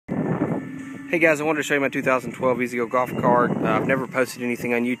Hey guys, I wanted to show you my 2012 Easy Go golf cart. I've never posted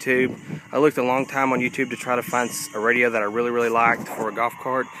anything on YouTube. I looked a long time on YouTube to try to find a radio that I really liked for a golf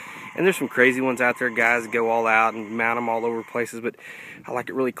cart. And there's some crazy ones out there, guys that go all out and mount them all over places, but I like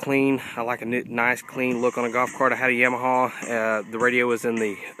it really clean. I like a nice clean look on a golf cart. I had a Yamaha. The radio was in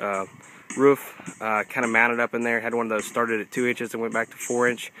the roof, kind of mounted up in there. Had one of those started at 2 inches and went back to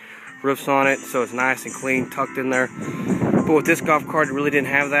 4-inch roofs on it, so it's nice and clean, tucked in there. But with this golf cart, it really didn't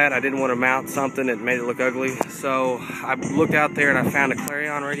have that. I didn't want to mount something that made it look ugly, so I looked out there and I found a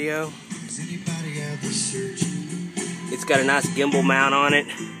Clarion radio. It's got a nice gimbal mount on it.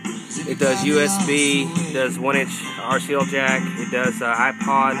 It does USB, it does 1-inch RCL jack, it does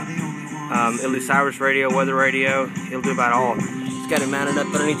iPod, it'll do Cyrus radio, weather radio, it'll do about all. It's got it mounted up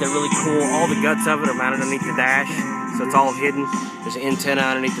underneath there really cool. All the guts of it are mounted underneath the dash, so it's all hidden. There's an antenna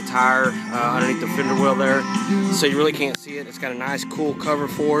underneath the tire, underneath the fender wheel there, so you really can't see it. It's got a nice cool cover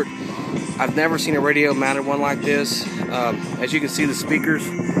for it. I've never seen a radio mounted one like this. As you can see the speakers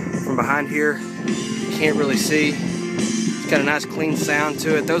from behind here, you can't really see. It's got a nice clean sound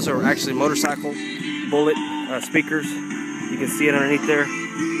to it. Those are actually motorcycle bullet speakers. You can see it underneath there.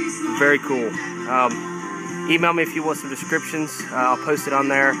 Very cool. Email me if you want some descriptions. I'll post it on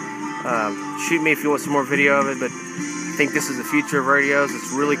there. Shoot me if you want some more video of it, but I think this is the future of radios.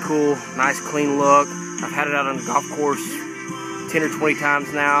 It's really cool, nice clean look. I've had it out on the golf course 10 or 20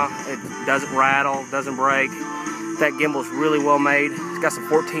 times now. It doesn't rattle, doesn't break. That gimbal's really well made. It's got some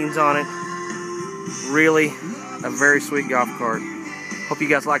 14s on it. Really a very sweet golf cart. Hope you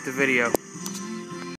guys liked the video.